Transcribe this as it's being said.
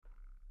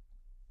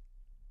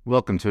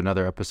Welcome to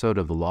another episode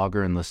of the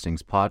Logger and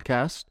Listings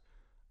podcast.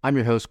 I'm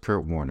your host,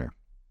 Kurt Warner.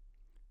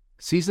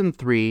 Season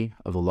 3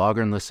 of the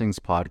Logger and Listings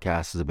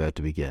podcast is about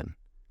to begin.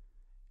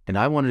 And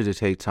I wanted to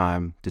take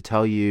time to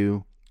tell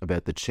you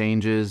about the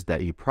changes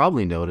that you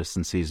probably noticed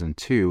in Season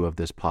 2 of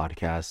this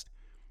podcast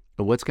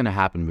and what's going to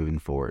happen moving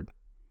forward.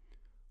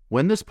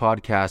 When this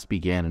podcast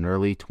began in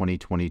early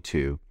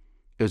 2022,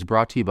 it was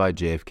brought to you by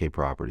JFK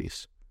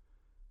Properties.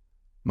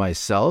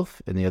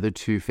 Myself and the other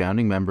two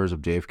founding members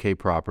of JFK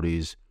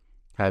Properties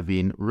have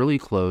been really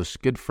close,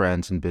 good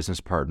friends and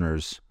business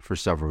partners for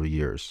several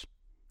years.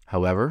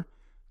 However,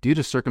 due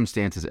to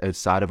circumstances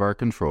outside of our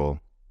control,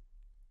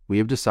 we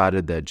have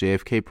decided that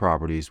JFK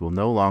Properties will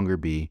no longer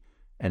be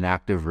an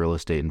active real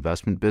estate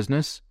investment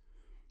business,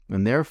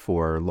 and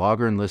therefore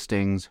Logger and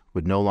Listings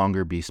would no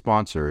longer be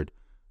sponsored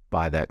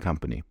by that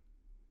company.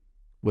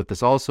 What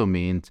this also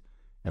means,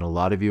 and a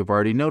lot of you have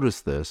already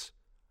noticed this,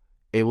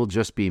 it will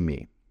just be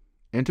me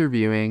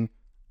interviewing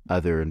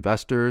other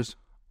investors,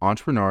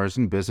 entrepreneurs,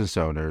 and business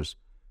owners,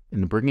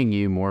 and bringing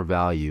you more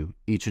value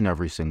each and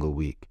every single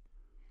week.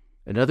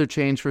 Another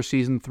change for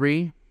Season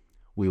 3,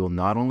 we will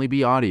not only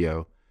be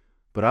audio,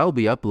 but I will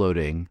be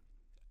uploading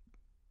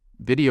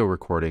video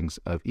recordings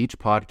of each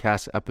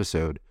podcast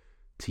episode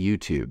to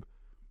YouTube.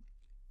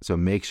 So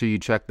make sure you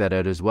check that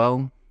out as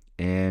well,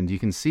 and you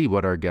can see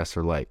what our guests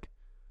are like.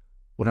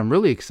 What I'm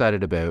really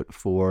excited about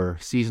for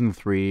Season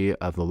 3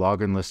 of the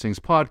Logger and Listings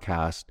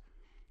podcast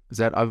is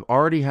that I've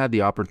already had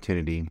the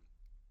opportunity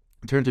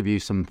to interview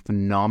some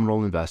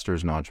phenomenal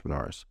investors and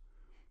entrepreneurs.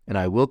 And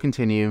I will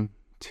continue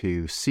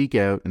to seek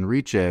out and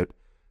reach out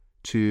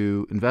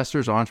to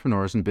investors,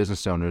 entrepreneurs, and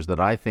business owners that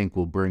I think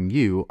will bring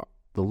you,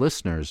 the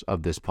listeners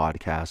of this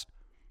podcast,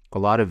 a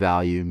lot of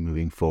value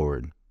moving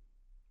forward.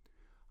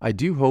 I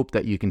do hope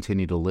that you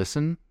continue to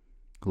listen,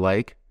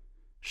 like,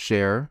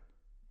 share,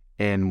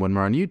 and when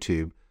we're on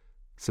YouTube,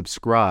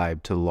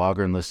 subscribe to the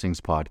Logger and Listings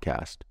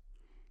podcast.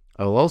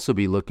 I will also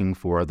be looking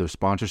for other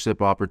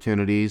sponsorship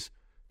opportunities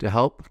to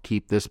help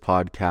keep this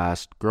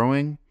podcast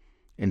growing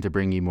and to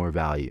bring you more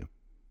value.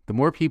 The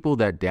more people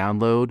that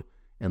download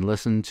and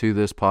listen to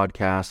this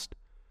podcast,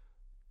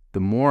 the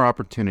more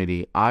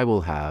opportunity I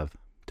will have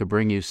to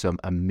bring you some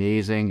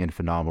amazing and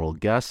phenomenal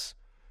guests.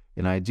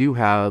 And I do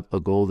have a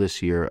goal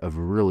this year of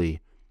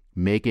really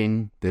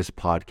making this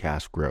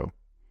podcast grow.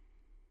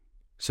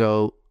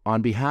 So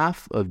on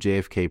behalf of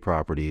JFK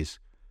Properties,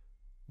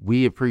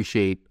 we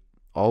appreciate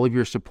all of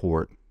your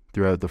support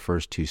throughout the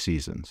first 2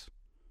 seasons.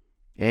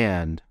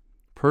 And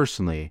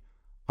personally,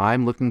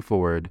 I'm looking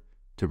forward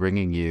to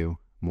bringing you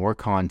more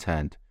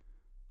content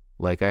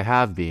like I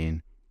have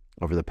been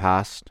over the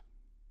past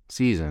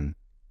season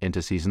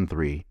into Season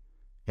 3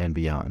 and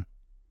beyond.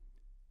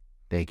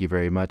 Thank you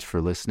very much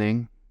for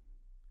listening.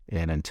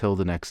 And until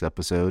the next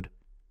episode,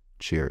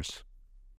 cheers.